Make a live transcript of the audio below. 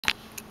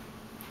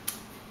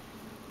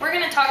We're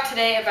going to talk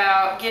today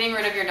about getting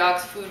rid of your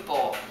dog's food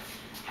bowl.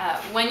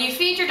 When you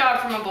feed your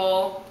dog from a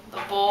bowl, the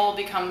bowl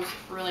becomes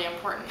really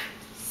important.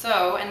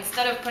 So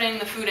instead of putting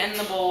the food in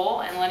the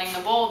bowl and letting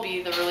the bowl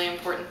be the really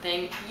important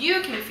thing,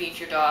 you can feed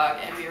your dog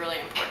and be really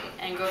important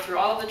and go through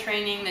all of the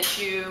training that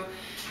you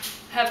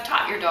have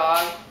taught your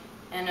dog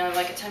in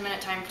like a 10-minute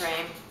time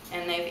frame,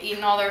 and they've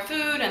eaten all their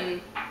food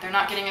and they're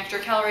not getting extra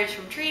calories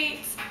from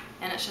treats,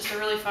 and it's just a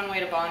really fun way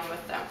to bond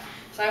with them.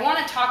 So I want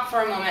to talk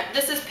for a moment.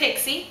 This is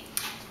Pixie,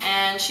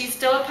 and she's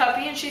still a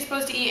puppy, and she's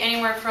supposed to eat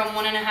anywhere from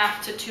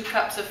 1.5 to 2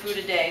 cups of food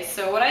a day.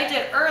 So what I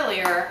did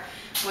earlier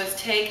was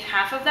take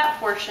half of that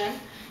portion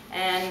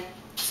and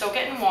soak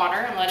it in water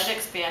and let it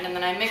expand, and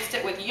then I mixed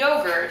it with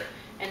yogurt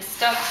and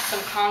stuffed some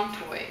Kong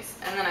toys,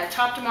 and then I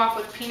topped them off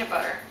with peanut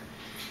butter,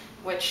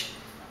 which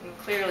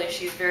clearly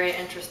she's very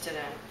interested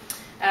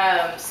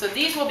in. So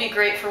these will be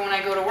great for when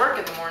I go to work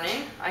in the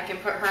morning. I can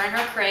put her in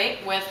her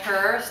crate with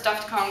her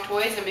stuffed Kong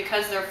toys, and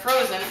because they're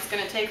frozen, it's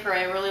going to take her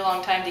a really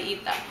long time to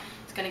eat them.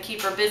 It's going to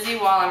keep her busy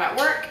while I'm at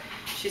work.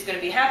 She's going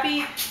to be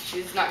happy.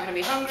 She's not going to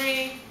be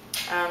hungry.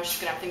 She's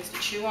going to have things to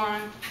chew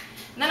on.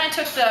 And then I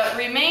took the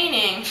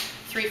remaining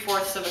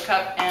 3/4 of a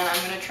cup and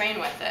I'm going to train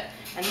with it.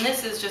 And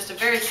this is just a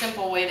very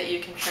simple way that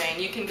you can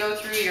train. You can go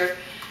through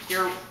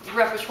your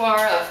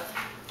repertoire of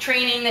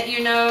training that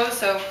you know.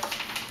 So,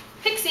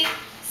 Pixie,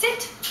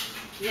 sit.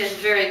 Yes,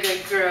 very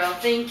good girl.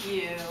 Thank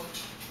you.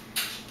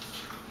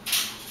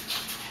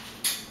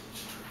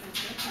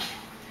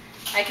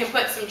 I can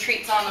put some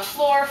treats on the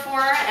floor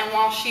for her, and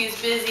while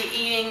she's busy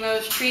eating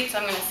those treats,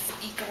 I'm going to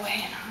sneak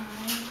away and hide.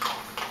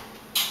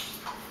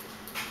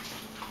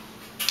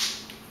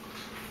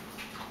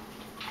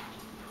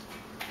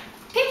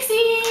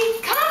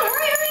 Pixie, come on,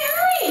 hurry, hurry,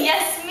 hurry.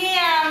 Yes,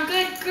 ma'am.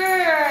 Good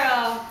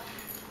girl.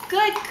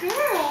 Good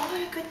girl.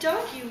 What a good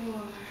dog you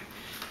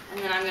are. And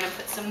then I'm going to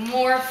put some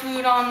more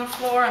food on the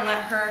floor and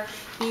let her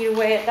eat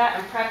away at that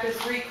and practice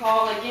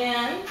recall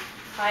again.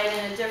 Hide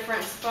in a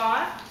different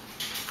spot.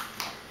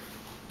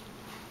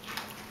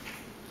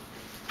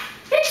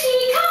 Pixie,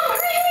 come, hurry,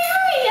 hurry,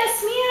 hurry.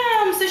 Yes,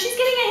 ma'am. So she's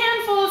getting a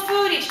handful of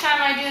food each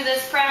time I do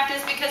this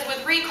practice, because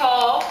with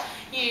recall,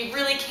 you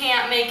really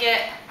can't make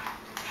it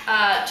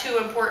too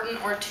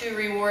important or too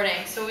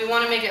rewarding. So we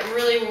want to make it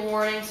really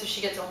rewarding, so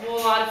she gets a whole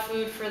lot of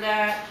food for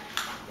that.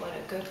 What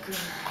a good girl.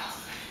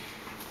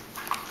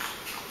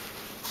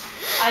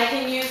 I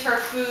can use her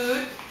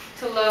food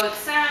to load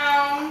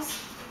sounds.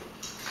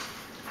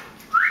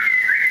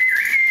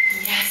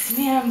 Yes,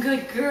 ma'am,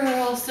 good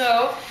girl.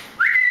 So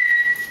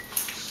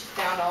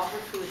she found all her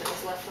food that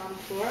was left on the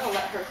floor. I'll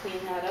let her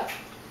clean that up.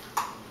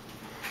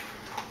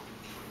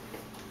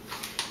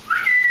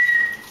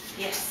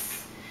 Yes.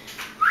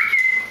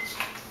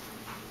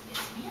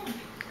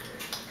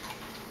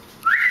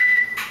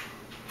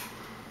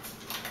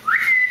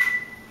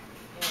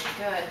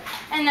 Good.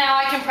 And now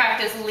I can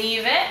practice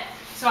leave it.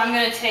 So I'm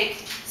going to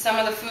take some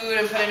of the food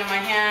and put it in my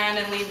hand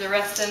and leave the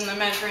rest in the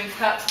measuring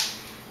cup.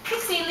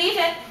 Pixie, leave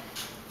it.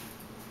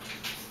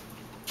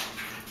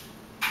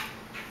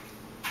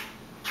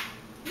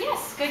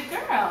 Yes, good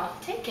girl.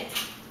 Take it.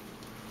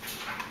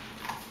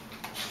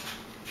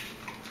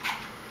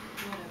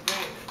 What a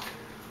very good girl.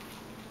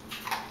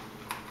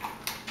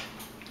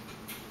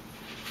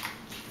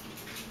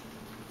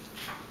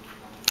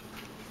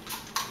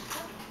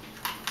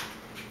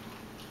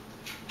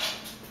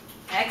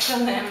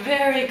 Excellent,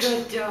 very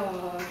good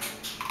dog.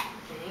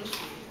 Thank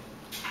you.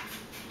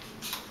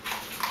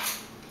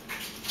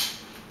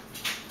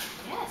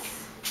 Yes,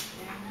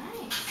 very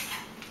nice.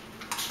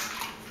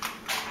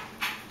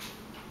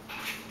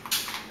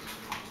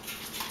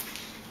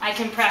 I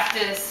can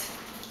practice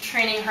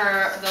training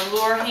her the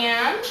lure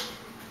hand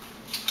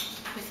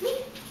with me.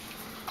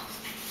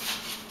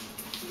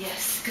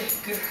 Yes, good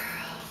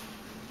girl.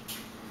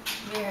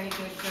 Very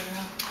good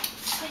girl.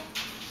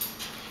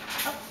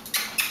 Oh.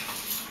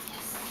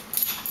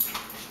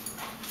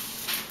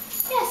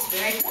 Yes,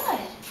 very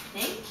good.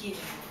 Thank you.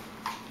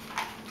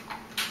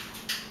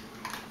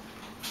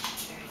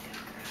 Very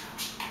good girl.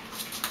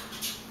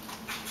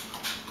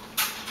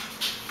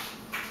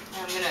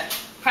 I'm going to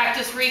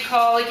practice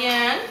recall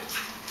again.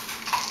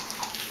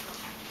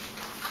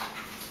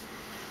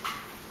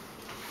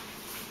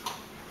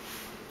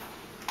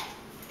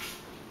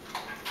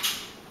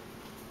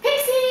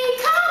 Pixie,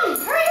 come!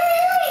 Hurry,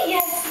 hurry, hurry!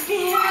 Yes,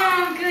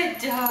 ma'am. Good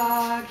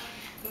dog.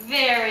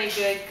 Very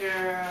good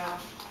girl.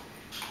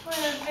 What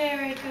a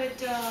very good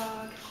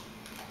dog.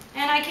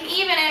 And I can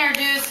even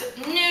introduce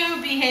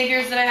new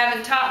behaviors that I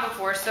haven't taught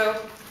before. So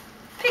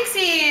Pixie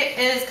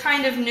is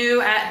kind of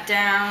new at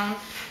down.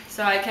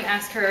 So I can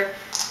ask her,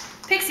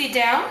 Pixie,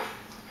 down.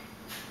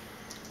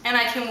 And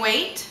I can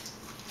wait.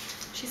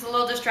 She's a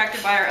little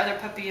distracted by our other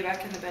puppy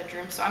back in the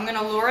bedroom. So I'm going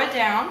to lure it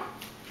down.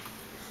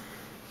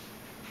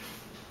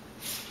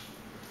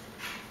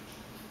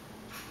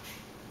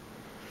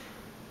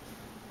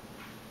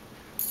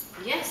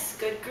 Yes,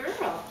 good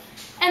girl.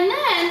 And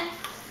then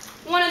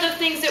one of the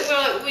things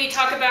that we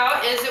talk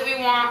about is that we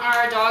want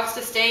our dogs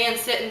to stay and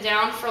sit and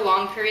down for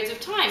long periods of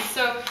time.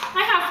 So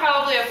I have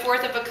probably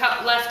 1/4 of a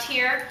cup left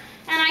here,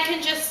 And I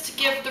can just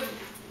give the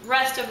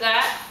rest of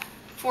that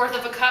fourth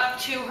of a cup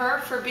to her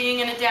for being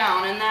in a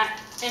down, and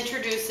that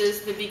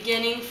introduces the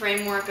beginning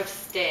framework of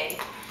stay.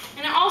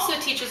 And it also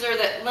teaches her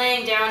that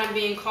laying down and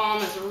being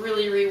calm is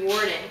really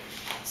rewarding.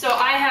 So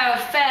I have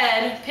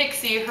fed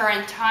Pixie her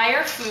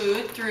entire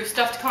food through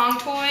stuffed Kong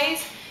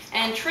toys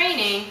and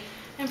training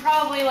in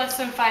probably less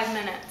than 5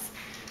 minutes.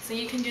 So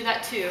you can do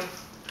that too,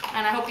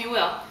 and I hope you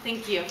will.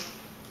 Thank you.